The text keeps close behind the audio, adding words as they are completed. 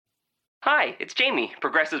Hi, it's Jamie,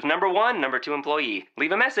 Progressive's number 2 employee.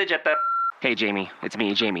 Leave a message at the... Hey, Jamie, it's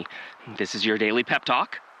me, Jamie. This is your daily pep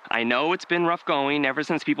talk. I know it's been rough going ever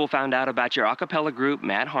since people found out about your a cappella group,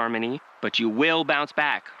 Mad Harmony, but you will bounce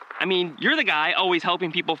back. I mean, you're the guy always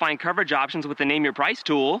helping people find coverage options with the Name Your Price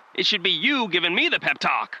tool. It should be you giving me the pep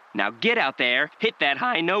talk. Now get out there, hit that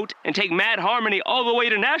high note, and take Mad Harmony all the way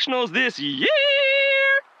to nationals this year!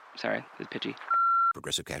 Sorry, it's pitchy.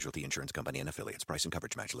 Progressive Casualty Insurance Company and Affiliates. Price and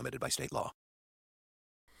coverage match limited by state law.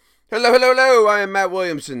 Hello. I am Matt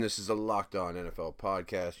Williamson. This is a Locked On NFL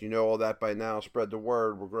podcast. You know all that by now. Spread the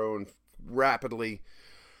word. We're growing rapidly.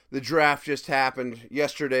 The draft just happened.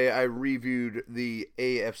 Yesterday, I reviewed the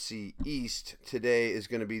AFC East. Today is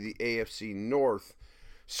going to be the AFC North.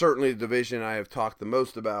 Certainly the division I have talked the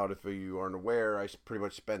most about. If you aren't aware, I pretty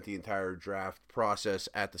much spent the entire draft process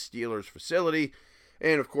at the Steelers facility.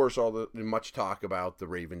 And, of course, all the much talk about the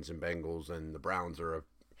Ravens and Bengals, and the Browns are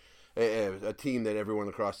a team that everyone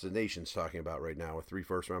across the nation is talking about right now with 3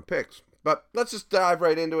 first-round picks. But let's just dive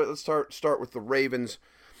right into it. Let's start with the Ravens.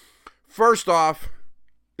 First off,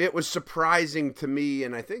 it was surprising to me,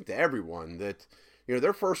 and I think to everyone, that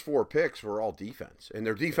their first 4 picks were all defense. And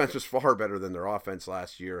their defense was far better than their offense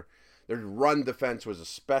last year. Their run defense was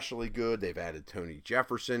especially good. They've added Tony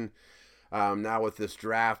Jefferson. Now with this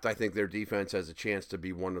draft, I think their defense has a chance to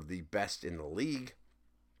be one of the best in the league.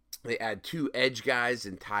 They add 2 edge guys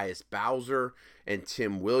in Tyus Bowser and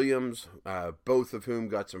Tim Williams, both of whom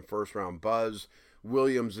got some first-round buzz.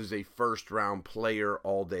 Williams is a first-round player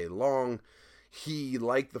all day long. He,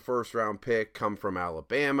 like the first-round pick, come from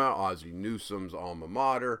Alabama, Ozzie Newsome's alma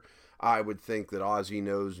mater. I would think that Ozzie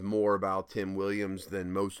knows more about Tim Williams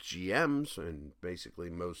than most GMs and basically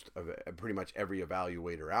pretty much every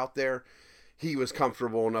evaluator out there. He was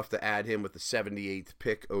comfortable enough to add him with the 78th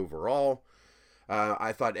pick overall.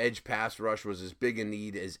 I thought edge pass rush was as big a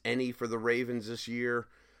need as any for the Ravens this year.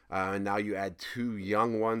 And now you add 2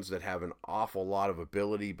 young ones that have an awful lot of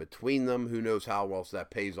ability between them. Who knows how well that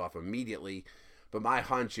pays off immediately. But my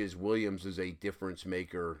hunch is Williams is a difference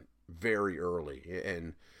maker very early.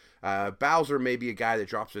 And Bowser may be a guy that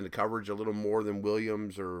drops into coverage a little more than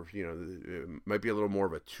Williams, or, might be a little more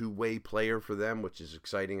of a two-way player for them, which is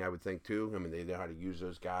exciting, I would think, too. I mean, they know how to use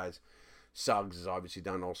those guys. Suggs has obviously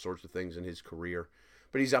done all sorts of things in his career,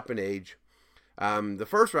 but he's up in age. The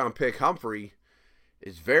first-round pick, Humphrey,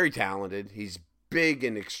 is very talented. He's big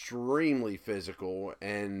and extremely physical,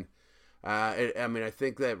 and I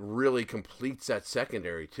think that really completes that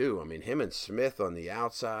secondary, too. I mean, him and Smith on the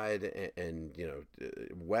outside, and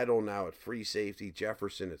Weddle now at free safety,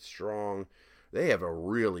 Jefferson at strong. They have a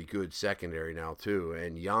really good secondary now, too.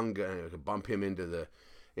 And Young, bump him into the,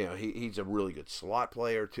 he's a really good slot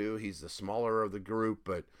player, too. He's the smaller of the group,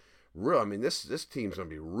 but this team's going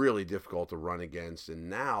to be really difficult to run against. And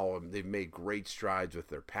now they've made great strides with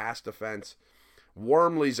their pass defense.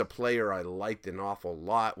 Wormley's a player I liked an awful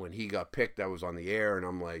lot. When he got picked, I was on the air, and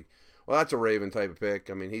I'm like, well, that's a Raven type of pick.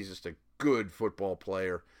 I mean, he's just a good football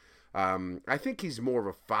player. I think he's more of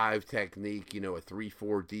a 5 technique, a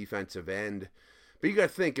 3-4 defensive end. But you got to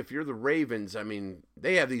think, if you're the Ravens, I mean,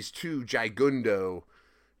 they have these 2 Gigundo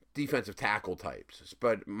defensive tackle types.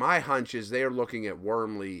 But my hunch is they're looking at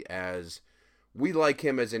Wormley as, we like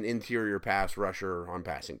him as an interior pass rusher on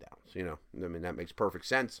passing downs. That makes perfect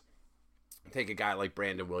sense. Take a guy like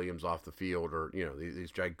Brandon Williams off the field, or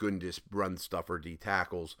these Gigundous run stuffer D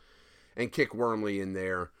tackles, and kick Wormley in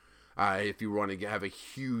there. If you want to have a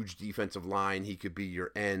huge defensive line, he could be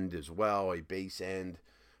your end as well, a base end.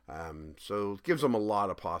 So it gives them a lot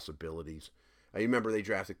of possibilities. You remember they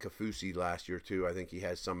drafted Kafusi last year too. I think he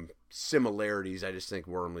has some similarities. I just think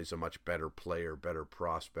Wormley's a much better player, better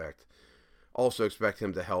prospect. Also expect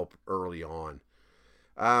him to help early on.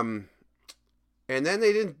 And then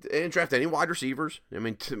they didn't draft any wide receivers. I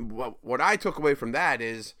mean, what I took away from that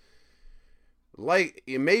is,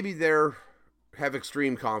 maybe they have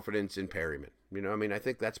extreme confidence in Perryman. I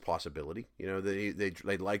think that's a possibility.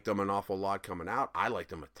 They liked him an awful lot coming out. I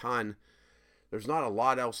liked him a ton. There's not a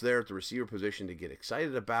lot else there at the receiver position to get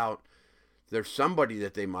excited about. There's somebody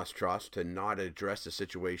that they must trust to not address the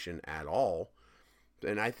situation at all.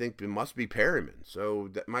 And I think it must be Perryman. So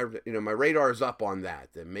my radar is up on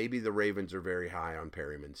that. That maybe the Ravens are very high on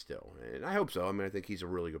Perryman still, and I hope so. I think he's a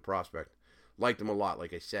really good prospect. Liked him a lot,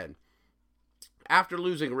 like I said. After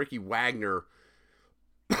losing Ricky Wagner,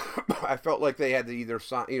 I felt like they had to either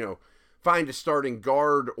find a starting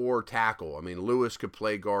guard or tackle. I mean, Lewis could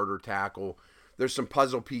play guard or tackle. There's some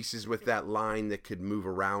puzzle pieces with that line that could move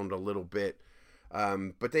around a little bit.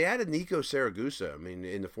 But they added Nico Saragusa,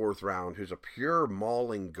 in the 4th round, who's a pure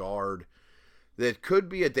mauling guard that could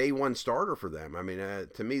be a day one starter for them. I mean,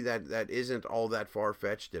 to me, that isn't all that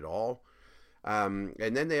far-fetched at all. And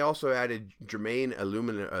then they also added Jermaine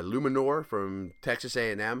Illuminor from Texas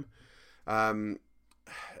A&M.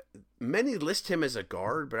 Many list him as a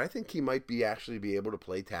guard, but I think he might actually be able to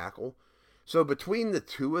play tackle. So between the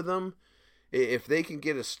two of them, if they can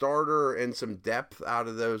get a starter and some depth out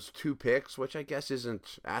of those two picks, which I guess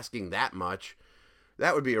isn't asking that much,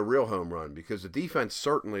 that would be a real home run, because the defense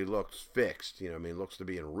certainly looks fixed. Looks to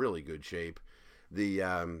be in really good shape. The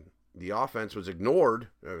offense was ignored,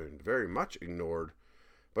 very much ignored.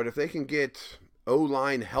 But if they can get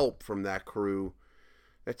O-line help from that crew,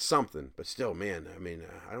 that's something. But still, man,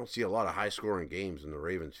 I don't see a lot of high-scoring games in the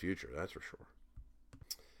Ravens' future, that's for sure.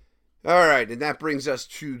 All right, and that brings us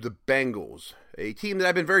to the Bengals, a team that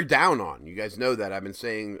I've been very down on. You guys know that. I've been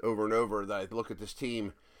saying over and over that I look at this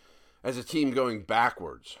team as a team going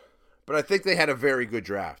backwards. But I think they had a very good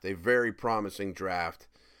draft, a very promising draft,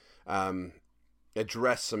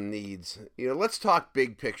 address some needs. Let's talk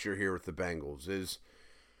big picture here with the Bengals.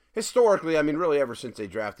 Historically, really ever since they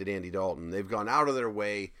drafted Andy Dalton, they've gone out of their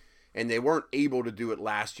way, and they weren't able to do it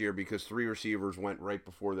last year because 3 receivers went right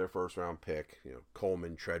before their first-round pick,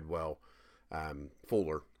 Coleman, Treadwell,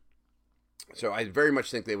 Fuller. So I very much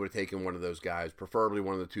think they would have taken one of those guys, preferably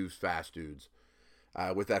one of the 2 fast dudes,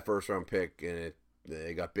 with that first-round pick, and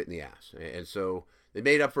they got bit in the ass. And so they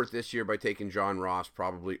made up for it this year by taking John Ross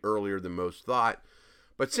probably earlier than most thought.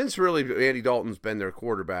 But since really Andy Dalton's been their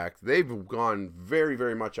quarterback, they've gone very,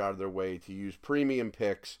 very much out of their way to use premium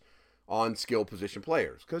picks on skill position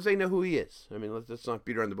players because they know who he is. Let's not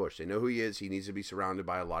beat around the bush. They know who he is. He needs to be surrounded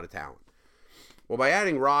by a lot of talent. Well, by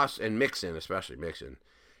adding Ross and Mixon, especially Mixon,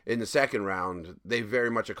 in the second round, they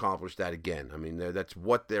very much accomplished that again. That's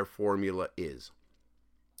what their formula is.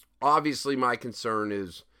 Obviously, my concern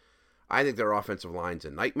is I think their offensive line's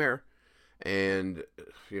a nightmare, and,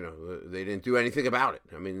 they didn't do anything about it.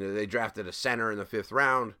 They drafted a center in the 5th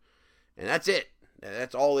round, and that's it.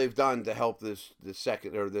 That's all they've done to help this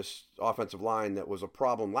offensive line that was a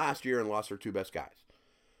problem last year and lost their 2 best guys.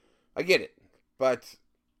 I get it, but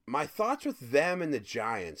my thoughts with them and the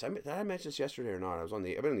Giants, did I mention this yesterday or not? I've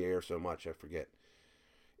been on the air so much I forget.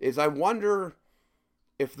 Is I wonder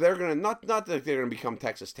if they're gonna not that they're gonna become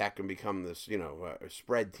Texas Tech and become this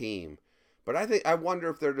spread team, but I wonder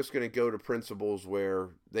if they're just gonna go to principles where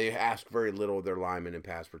they ask very little of their linemen in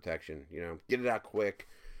pass protection. Get it out quick.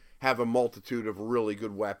 Have a multitude of really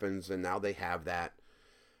good weapons, and now they have that.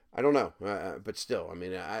 I don't know, but still,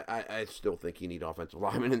 I still think you need offensive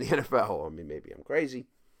linemen in the NFL. Maybe I'm crazy.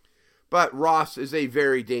 But Ross is a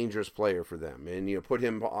very dangerous player for them, and put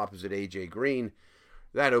him opposite A.J. Green,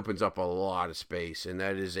 that opens up a lot of space, and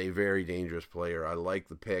that is a very dangerous player. I like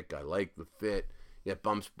the pick. I like the fit. It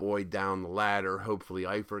bumps Boyd down the ladder. Hopefully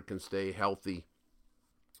Eifert can stay healthy.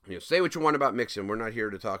 Say what you want about Mixon. We're not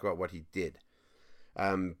here to talk about what he did.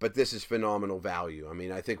 But this is phenomenal value.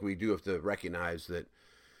 I think we do have to recognize that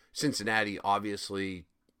Cincinnati obviously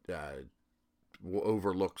will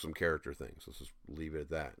overlook some character things. Let's just leave it at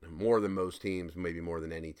that. More than most teams, maybe more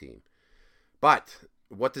than any team. But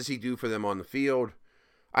what does he do for them on the field?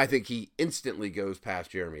 I think he instantly goes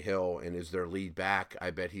past Jeremy Hill and is their lead back.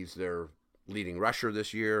 I bet he's their leading rusher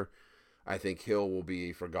this year. I think Hill will be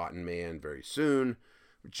a forgotten man very soon.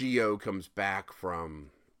 Gio comes back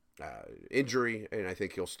from injury, and I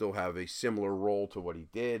think he'll still have a similar role to what he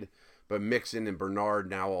did. But Mixon and Bernard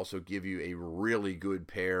now also give you a really good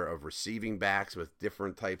pair of receiving backs with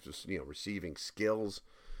different types of receiving skills.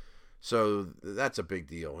 So that's a big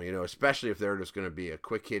deal, especially if they're just going to be a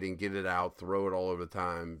quick hitting, get it out, throw it all over the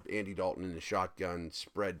time, Andy Dalton in the shotgun,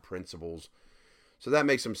 spread principles. So that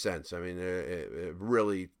makes some sense. It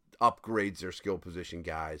really upgrades their skill position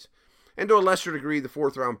guys. And to a lesser degree, the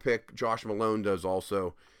 4th round pick, Josh Malone, does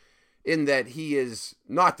also, in that he is,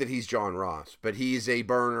 not that he's John Ross, but he's a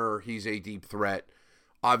burner, he's a deep threat.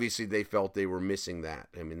 Obviously, they felt they were missing that.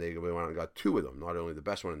 They went out and got 2 of them, not only the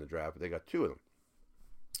best one in the draft, but they got 2 of them.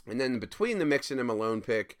 And then between the Mixon and Malone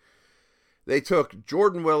pick, they took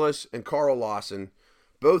Jordan Willis and Carl Lawson,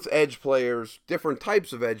 both edge players, different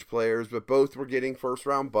types of edge players, but both were getting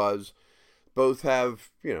first-round buzz. Both have,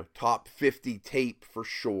 top 50 tape for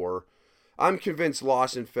sure. I'm convinced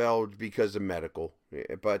Lawson fell because of medical,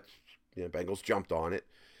 but Bengals jumped on it.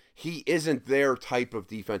 He isn't their type of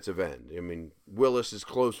defensive end. Willis is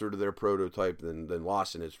closer to their prototype than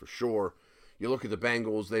Lawson is for sure. You look at the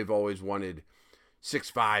Bengals, they've always wanted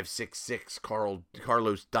 6'5", 6'6",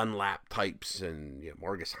 Carlos Dunlap types, and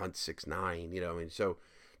Marcus Hunt 6'9", so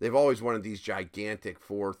they've always wanted these gigantic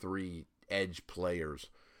 4-3 edge players.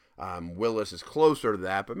 Willis is closer to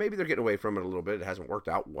that, but maybe they're getting away from it a little bit. It hasn't worked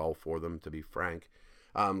out well for them, to be frank.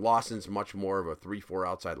 Lawson's much more of a 3-4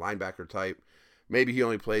 outside linebacker type. Maybe he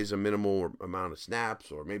only plays a minimal amount of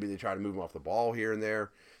snaps, or maybe they try to move him off the ball here and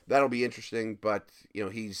there. That'll be interesting, but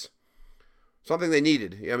he's something they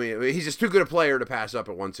needed. I mean, he's just too good a player to pass up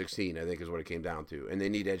at 116, I think is what it came down to, and they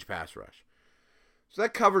need edge pass rush. So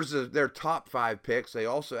that covers their top 5 picks. They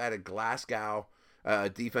also added Glasgow,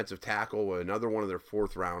 defensive tackle, another one of their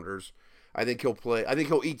 4th rounders. I think he'll play. I think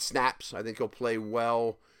he'll eat snaps. I think he'll play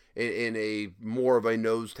well in a more of a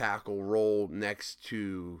nose tackle role next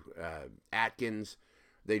to Atkins.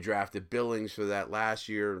 They drafted Billings for that last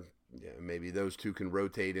year. Yeah, maybe those two can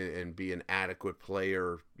rotate and be an adequate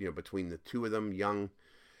player, between the two of them, young.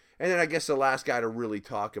 And then I guess the last guy to really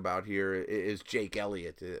talk about here is Jake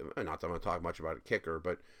Elliott. Not that I'm going to talk much about a kicker,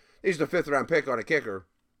 but he's the 5th-round pick on a kicker.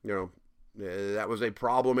 That was a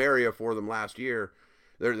problem area for them last year.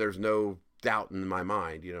 There's no doubt in my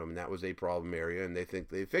mind, that was a problem area, and they think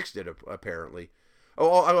they fixed it, apparently. Oh,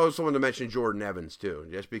 I also want to mention Jordan Evans, too,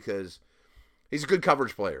 just because he's a good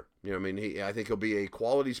coverage player. I think he'll be a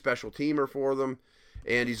quality special teamer for them,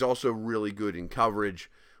 and he's also really good in coverage,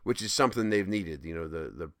 which is something they've needed.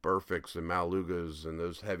 The Burficts and Malugas and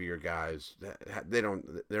those heavier guys,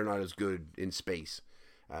 they're not as good in space.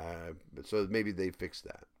 So maybe they fixed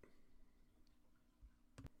that.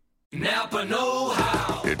 Napa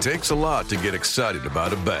know-how. It takes a lot to get excited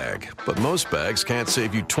about a bag, but most bags can't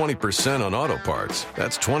save you 20% on auto parts.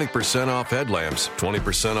 That's 20% off headlamps,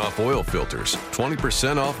 20% off oil filters,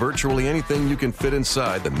 20% off virtually anything you can fit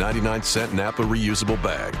inside the 99-cent Napa reusable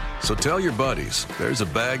bag. So tell your buddies, there's a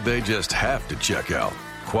bag they just have to check out.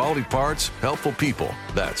 Quality parts, helpful people.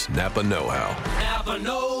 That's Napa know-how. Napa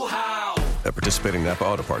know-how. At participating Napa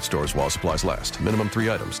Auto Parts stores while supplies last. Minimum 3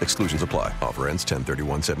 items. Exclusions apply. Offer ends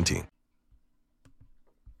 10/31/17.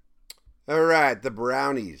 All right, the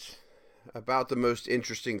Brownies. About the most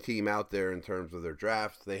interesting team out there in terms of their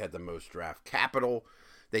draft. They had the most draft capital.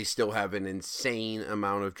 They still have an insane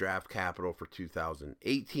amount of draft capital for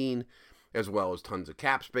 2018, as well as tons of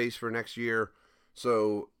cap space for next year.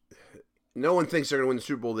 So no one thinks they're going to win the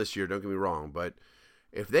Super Bowl this year, don't get me wrong, but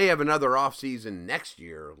if they have another offseason next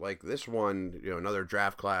year, like this one, another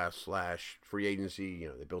draft class / free agency,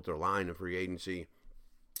 they built their line of free agency,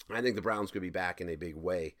 I think the Browns could be back in a big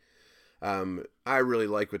way. I really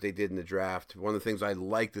like what they did in the draft. One of the things I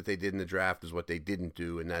like that they did in the draft is what they didn't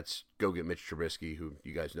do, and that's go get Mitch Trubisky, who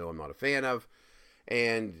you guys know I'm not a fan of.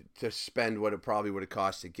 And to spend what it probably would have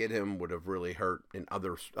cost to get him would have really hurt in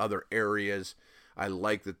other areas. I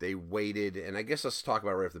like that they waited, and I guess let's talk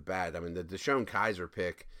about right off the bat. I mean, the Deshaun Kaiser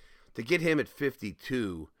pick, to get him at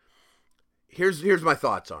 52, here's my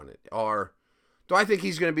thoughts on it. Do I think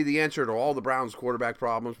he's going to be the answer to all the Browns' quarterback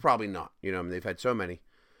problems? Probably not. They've had so many.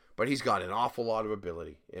 But he's got an awful lot of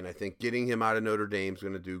ability, and I think getting him out of Notre Dame is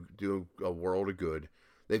going to do a world of good.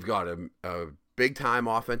 They've got a big-time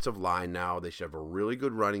offensive line now. They should have a really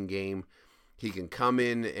good running game. He can come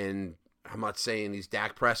in, and I'm not saying he's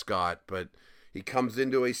Dak Prescott, but he comes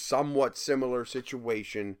into a somewhat similar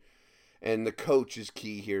situation, and the coach is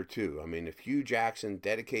key here too. I mean, if Hugh Jackson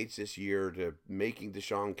dedicates this year to making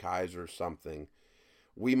Deshaun Kaiser something,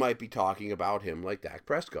 we might be talking about him like Dak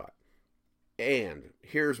Prescott. And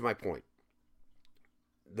here's my point.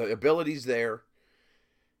 The ability's there.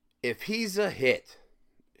 If he's a hit,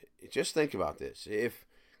 just think about this. If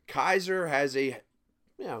Kaiser has a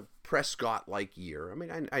Prescott-like year, I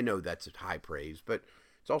mean, I know that's high praise, but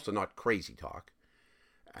it's also not crazy talk.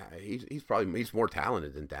 He's more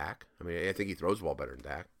talented than Dak. I mean, I think he throws the ball better than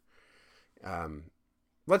Dak.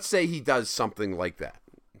 Let's say he does something like that,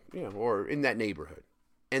 or in that neighborhood,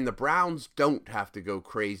 and the Browns don't have to go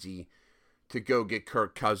crazy to go get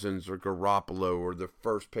Kirk Cousins or Garoppolo or the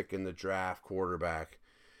first pick in the draft quarterback,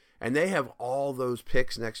 and they have all those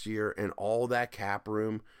picks next year and all that cap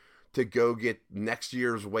room to go get next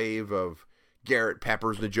year's wave of Garrett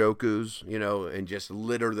Peppers, Njoku's, and just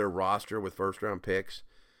litter their roster with first-round picks.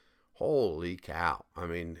 Holy cow. I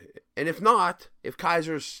mean, and if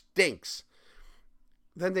Kaiser stinks,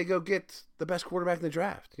 then they go get the best quarterback in the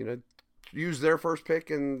draft. Use their first pick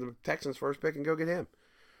and the Texans' first pick and go get him.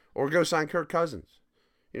 Or go sign Kirk Cousins,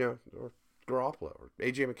 or Garoppolo, or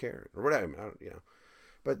A.J. McCarron, or whatever,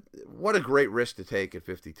 But what a great risk to take at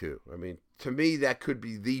 52. I mean, to me, that could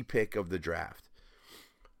be the pick of the draft.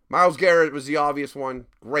 Myles Garrett was the obvious one.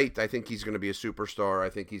 Great. I think he's going to be a superstar. I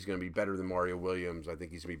think he's going to be better than Mario Williams. I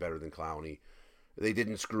think he's going to be better than Clowney. They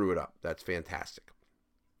didn't screw it up. That's fantastic.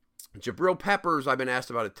 Jabril Peppers, I've been asked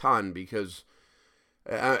about a ton because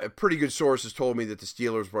pretty good sources told me that the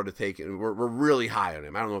Steelers were really high on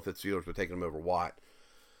him. I don't know if the Steelers were taking him over Watt.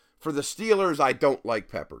 For the Steelers, I don't like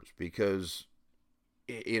Peppers because,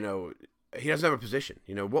 he doesn't have a position.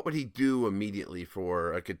 What would he do immediately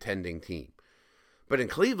for a contending team? But in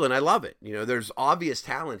Cleveland, I love it. There's obvious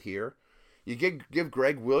talent here. You give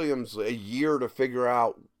Greg Williams a year to figure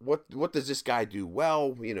out what does this guy do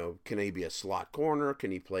well. Can he be a slot corner?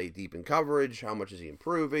 Can he play deep in coverage? How much is he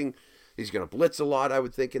improving? He's going to blitz a lot, I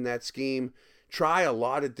would think, in that scheme. Try a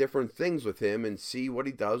lot of different things with him and see what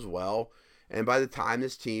he does well. And by the time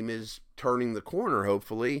this team is turning the corner,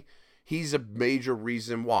 hopefully, he's a major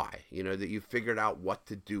reason why, that you've figured out what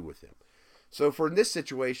to do with him. So for this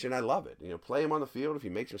situation, I love it. Play him on the field. If he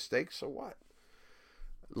makes mistakes, so what?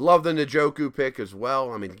 Love the Njoku pick as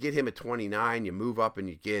well. I mean, to get him at 29, you move up and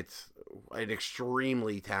you get an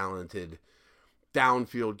extremely talented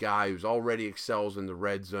downfield guy who's already excels in the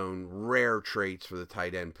red zone. Rare traits for the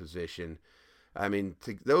tight end position. I mean,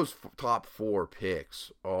 those top 4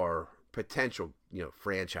 picks are potential,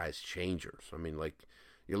 franchise changers. I mean, like,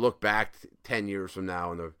 you look back 10 years from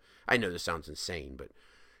now, and I know this sounds insane, but,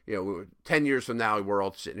 10 years from now, we're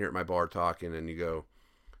all sitting here at my bar talking, and you go,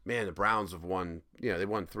 man, the Browns have won, they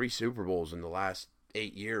won 3 Super Bowls in the last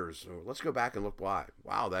 8 years. So let's go back and look why.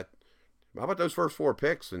 Wow, how about those first 4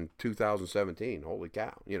 picks in 2017? Holy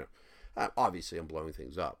cow. Obviously I'm blowing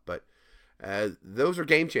things up, but those are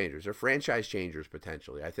game changers. They're franchise changers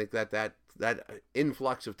potentially. I think that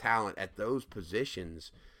influx of talent at those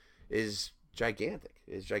positions is gigantic.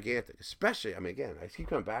 Especially, I mean, again, I keep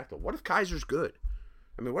coming back to, what if Kaiser's good?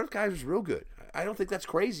 I mean, what if Kaiser's real good? I don't think that's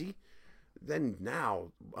crazy. Then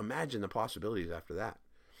now, imagine the possibilities after that.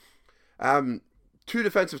 2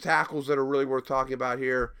 defensive tackles that are really worth talking about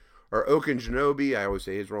here are Okunjinobi. I always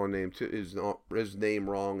say his name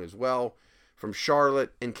wrong as well. From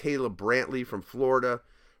Charlotte, and Caleb Brantley from Florida.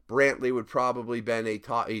 Brantley would probably been he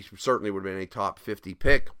certainly would have been a top 50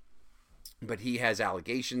 pick, but he has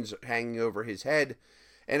allegations hanging over his head.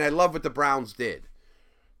 And I love what the Browns did.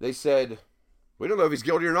 They said, we don't know if he's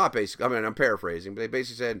guilty or not, basically. I mean, I'm paraphrasing, but they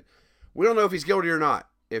basically said, we don't know if he's guilty or not.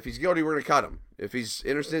 If he's guilty, we're going to cut him. If he's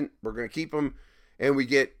innocent, we're going to keep him, and we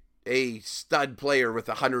get a stud player with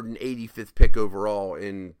the 185th pick overall,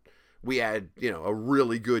 and we had, a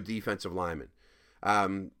really good defensive lineman.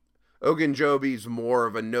 Ogunjobi's more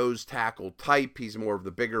of a nose tackle type. He's more of the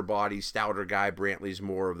bigger body, stouter guy. Brantley's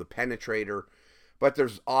more of the penetrator. But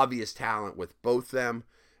there's obvious talent with both them.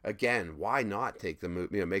 Again, why not take the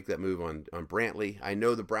move, make that move on Brantley? I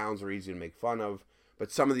know the Browns are easy to make fun of,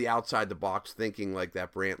 but some of the outside the box thinking like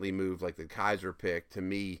that Brantley move, like the Kaiser pick, to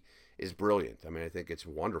me is brilliant. I mean, I think it's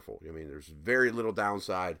wonderful. I mean, there's very little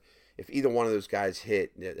downside. If either one of those guys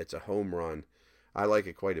hit, it's a home run. I like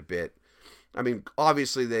it quite a bit. I mean,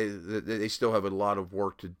 obviously they still have a lot of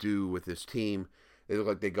work to do with this team. They look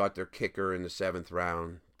like they got their kicker in the 7th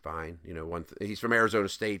round. Fine, he's from Arizona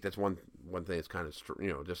State. That's one thing that's kind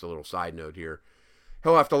of just a little side note here.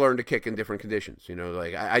 He'll have to learn to kick in different conditions.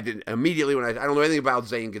 Like I did immediately when I don't know anything about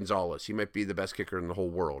Zane Gonzalez. He might be the best kicker in the whole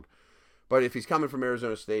world, but if he's coming from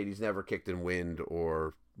Arizona State, he's never kicked in wind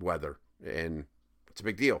or weather, and it's a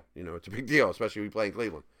big deal. It's a big deal, especially when you play in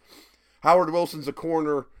Cleveland. Howard Wilson's a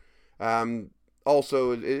corner.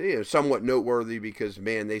 Also, somewhat noteworthy because,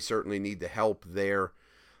 man, they certainly need the help there.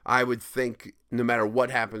 I would think no matter what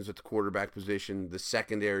happens at the quarterback position, the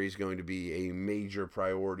secondary is going to be a major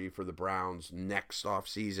priority for the Browns next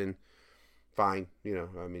offseason. Fine,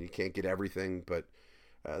 I mean, you can't get everything, but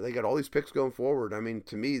they got all these picks going forward. I mean,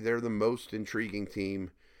 to me, they're the most intriguing team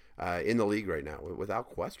in the league right now, without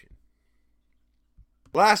question.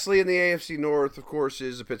 Lastly, in the AFC North, of course,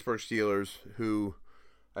 is the Pittsburgh Steelers, who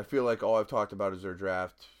I feel like all I've talked about is their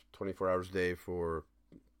draft 24 hours a day for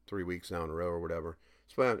 3 weeks now in a row or whatever.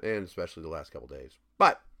 And especially the last couple days.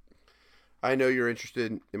 But I know you're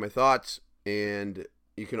interested in my thoughts, and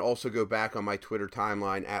you can also go back on my Twitter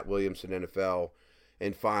timeline at Williamson NFL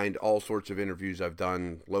and find all sorts of interviews I've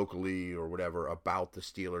done locally or whatever about the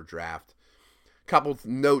Steeler draft. Couple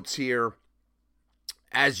notes here.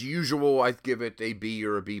 As usual, I give it a B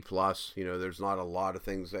or a B+. There's not a lot of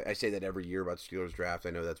things. I say that every year about the Steelers draft. I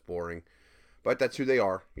know that's boring, but that's who they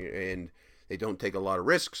are, and they don't take a lot of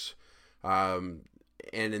risks.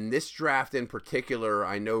 And in this draft in particular,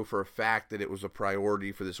 I know for a fact that it was a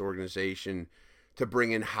priority for this organization to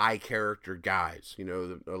bring in high-character guys.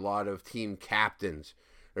 A lot of team captains.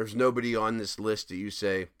 There's nobody on this list that you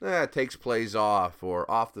say, takes plays off or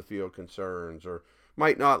off-the-field concerns or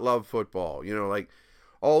might not love football.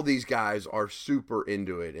 All these guys are super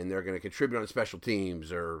into it, and they're going to contribute on special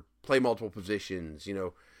teams or play multiple positions,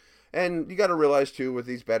 And you got to realize, too, with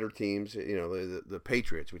these better teams, the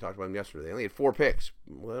Patriots, we talked about them yesterday, they only had 4 picks.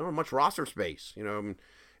 Well, they don't have much roster space, and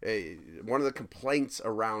One of the complaints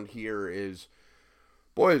around here is,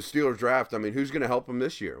 boy, the Steelers draft, I mean, who's going to help them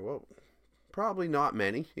this year? Well, probably not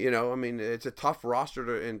many. I mean, it's a tough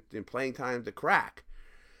roster in playing time to crack.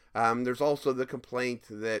 There's also the complaint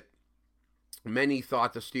that many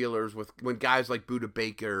thought the Steelers, when guys like Budda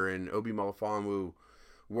Baker and Obi Melifonwu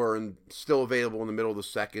were still available in the middle of the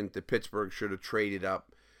second, that Pittsburgh should have traded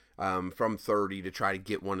up from 30 to try to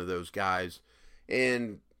get one of those guys.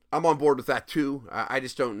 And I'm on board with that too. I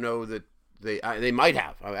just don't know that they might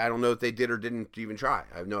have. I don't know if they did or didn't even try.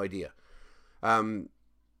 I have no idea.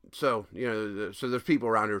 So there's people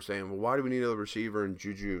around here saying, well, why do we need another receiver and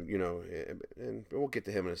Juju, and we'll get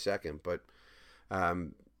to him in a second. But,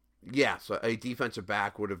 so a defensive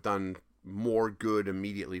back would have done more good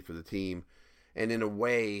immediately for the team. And in a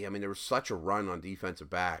way, I mean, there was such a run on defensive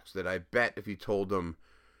backs that I bet if you told them,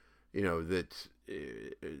 that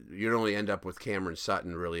you'd only end up with Cameron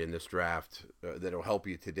Sutton really in this draft that'll help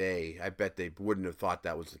you today, I bet they wouldn't have thought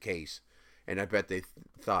that was the case. And I bet they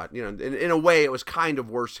thought, in a way it was kind of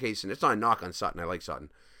worst case. And it's not a knock on Sutton. I like Sutton.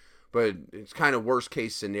 But it's kind of worst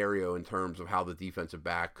case scenario in terms of how the defensive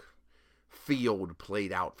back field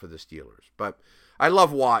played out for the Steelers. But I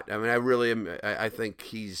love Watt. I mean, I really am. I think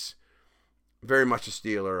he's very much a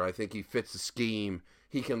Steeler. I think he fits the scheme.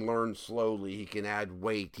 He can learn slowly. He can add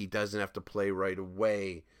weight. He doesn't have to play right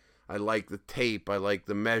away. I like the tape. I like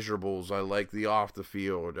the measurables. I like the off the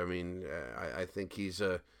field. I mean, I think he's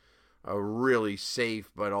a really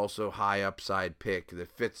safe but also high upside pick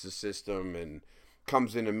that fits the system and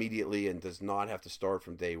comes in immediately and does not have to start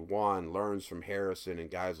from day one, learns from Harrison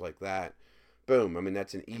and guys like that. Boom. I mean,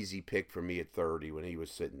 that's an easy pick for me at 30 when he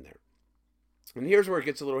was sitting there. And here's where it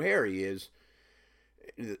gets a little hairy is,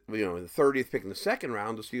 the 30th pick in the second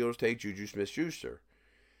round, the Steelers take Juju Smith-Schuster.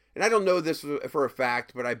 And I don't know this for a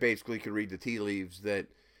fact, but I basically could read the tea leaves that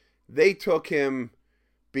they took him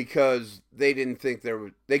because they didn't think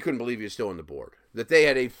they couldn't believe he was still on the board. That they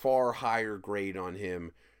had a far higher grade on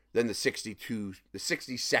him than the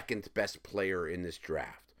 62nd best player in this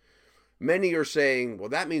draft. Many are saying, well,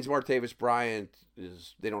 that means Martavis Bryant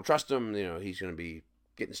they don't trust him. He's going to be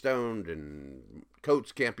getting stoned and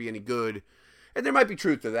Coates can't be any good. And there might be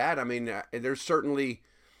truth to that. I mean,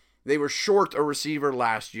 they were short a receiver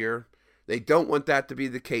last year. They don't want that to be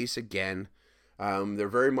the case again. They're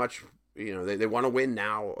very much, they want to win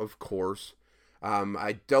now, of course.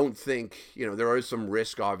 I don't think, there is some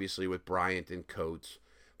risk, obviously, with Bryant and Coates.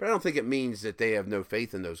 But I don't think it means that they have no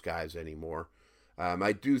faith in those guys anymore.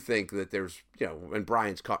 I do think that there's, when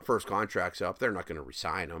Bryant's first contract's up, they're not going to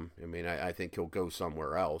re-sign him. I mean, I think he'll go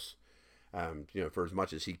somewhere else, for as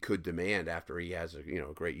much as he could demand after he has a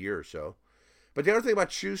great year or so. But the other thing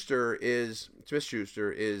about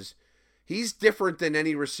Smith-Schuster is he's different than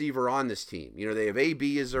any receiver on this team. They have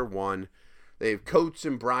AB as their one. They have Coates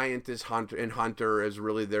and Bryant as Hunter as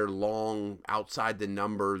really their long, outside the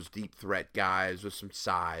numbers, deep threat guys with some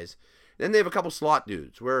size. Then they have a couple slot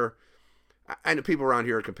dudes where I know people around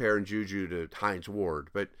here are comparing Juju to Hines Ward,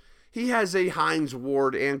 but he has a Hines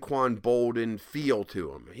Ward, Anquan Bolden feel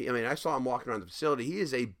to him. I saw him walking around the facility. He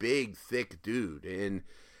is a big, thick dude, and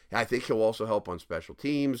I think he'll also help on special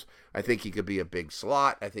teams. I think he could be a big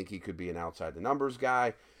slot. I think he could be an outside the numbers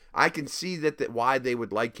guy. I can see that why they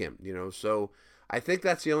would like him, So I think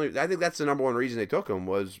that's the number one reason they took him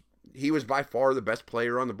was he was by far the best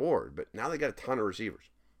player on the board. But now they got a ton of receivers.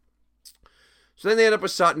 So then they end up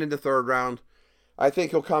with Sutton in the third round. I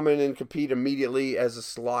think he'll come in and compete immediately as a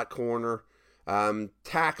slot corner.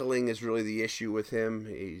 Tackling is really the issue with him.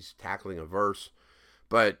 He's tackling averse.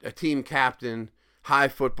 But a team captain, high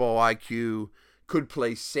football IQ, could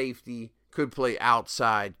play safety, could play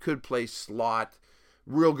outside, could play slot,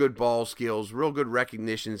 real good ball skills, real good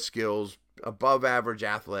recognition skills, above average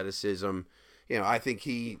athleticism. I think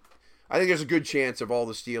there's a good chance of all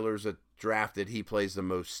the Steelers that drafted, he plays the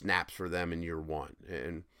most snaps for them in year one.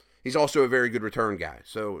 And he's also a very good return guy.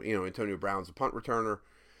 So, Antonio Brown's a punt returner.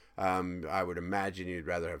 I would imagine you'd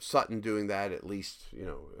rather have Sutton doing that at least,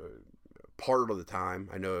 part of the time.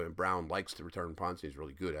 I know Brown likes to return punts. He's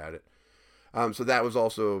really good at it. So that was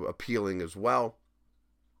also appealing as well.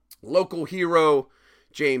 Local hero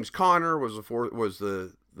James Conner was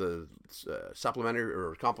the supplementary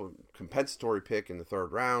or compensatory pick in the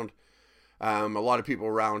third round. A lot of people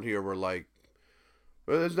around here were like,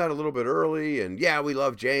 well, isn't that a little bit early? And yeah, we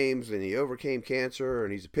love James and he overcame cancer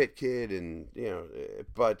and he's a Pitt kid and,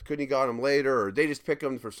 but couldn't he got him later or they just pick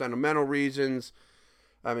him for sentimental reasons?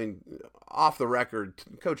 I mean, off the record,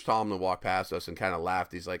 Coach Tomlin walked past us and kind of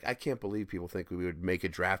laughed. He's like, I can't believe people think we would make a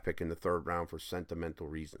draft pick in the third round for sentimental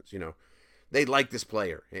reasons. They like this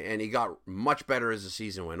player and he got much better as the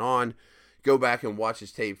season went on. go back and watch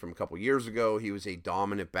his tape from a couple years ago, he was a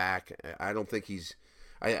dominant back. I don't think he's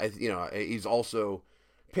also,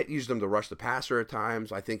 Pitt used him to rush the passer at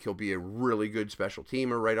times. I think he'll be a really good special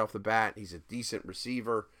teamer right off the bat. He's a decent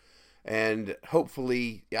receiver. And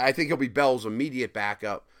hopefully, I think he'll be Bell's immediate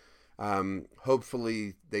backup.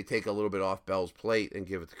 Hopefully they take a little bit off Bell's plate and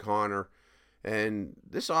give it to Connor. And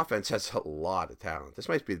this offense has a lot of talent. This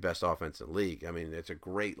might be the best offense in the league. I mean, it's a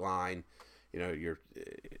great line. You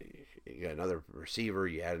got another receiver.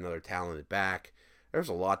 You had another talented back. There's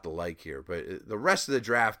a lot to like here. But the rest of the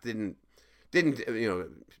draft didn't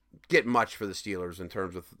get much for the Steelers in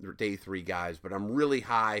terms of day 3 guys. But I'm really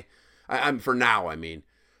high. I'm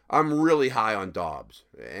really high on Dobbs.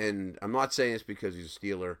 And I'm not saying it's because he's a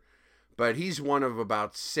Steeler, but he's one of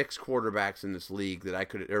about 6 quarterbacks in this league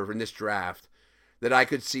in this draft, that I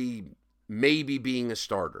could see maybe being a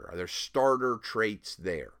starter. There's starter traits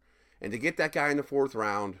there. And to get that guy in the 4th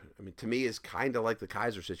round, I mean, to me is kind of like the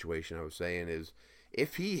Kaiser situation I was saying, is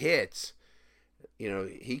if he hits,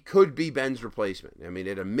 he could be Ben's replacement. I mean,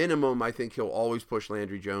 at a minimum, I think he'll always push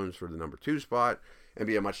Landry Jones for the number 2 spot and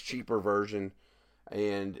be a much cheaper version.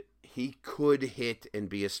 And he could hit and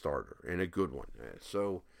be a starter, and a good one.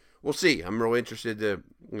 So we'll see. I'm really interested to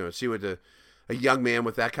see what a young man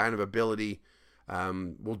with that kind of ability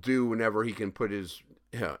will do whenever he can put his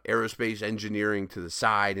aerospace engineering to the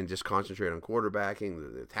side and just concentrate on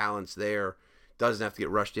quarterbacking. The talent's there. Doesn't have to get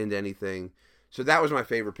rushed into anything. So that was my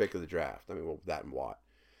favorite pick of the draft. I mean, that and Watt.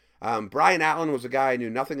 Brian Allen was a guy I knew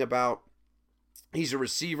nothing about. He's a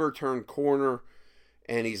receiver turned corner,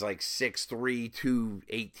 and he's like 6'3",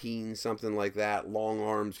 218, something like that. Long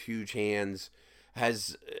arms, huge hands.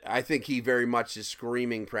 I think he very much is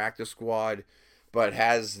screaming practice squad, but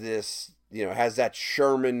has this, has that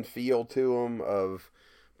Sherman feel to him of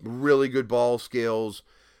really good ball skills.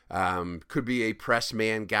 Could be a press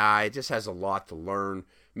man guy. Just has a lot to learn.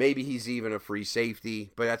 Maybe he's even a free safety,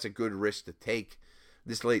 but that's a good risk to take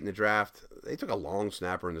this late in the draft. They took a long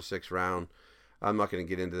snapper in the 6th round. I'm not going to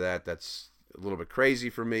get into that. That's a little bit crazy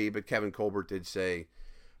for me, but Kevin Colbert did say,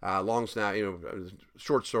 long story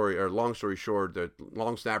short, that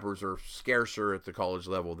long snappers are scarcer at the college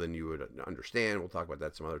level than you would understand. We'll talk about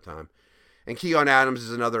that some other time. And Keon Adams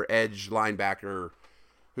is another edge linebacker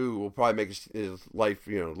who will probably make his life,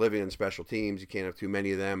 living in special teams. You can't have too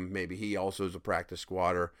many of them. Maybe he also is a practice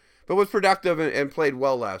squatter, but was productive and played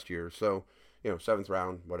well last year. So, 7th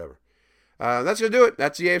round, whatever. That's going to do it.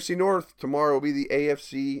 That's the AFC North. Tomorrow will be the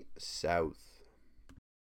AFC South.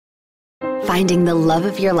 Finding the love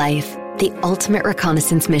of your life, the ultimate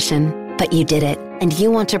reconnaissance mission. But you did it, and you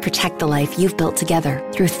want to protect the life you've built together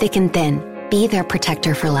through thick and thin. Be their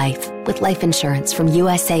protector for life with life insurance from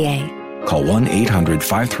USAA. Call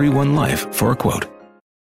 1-800-531-LIFE for a quote.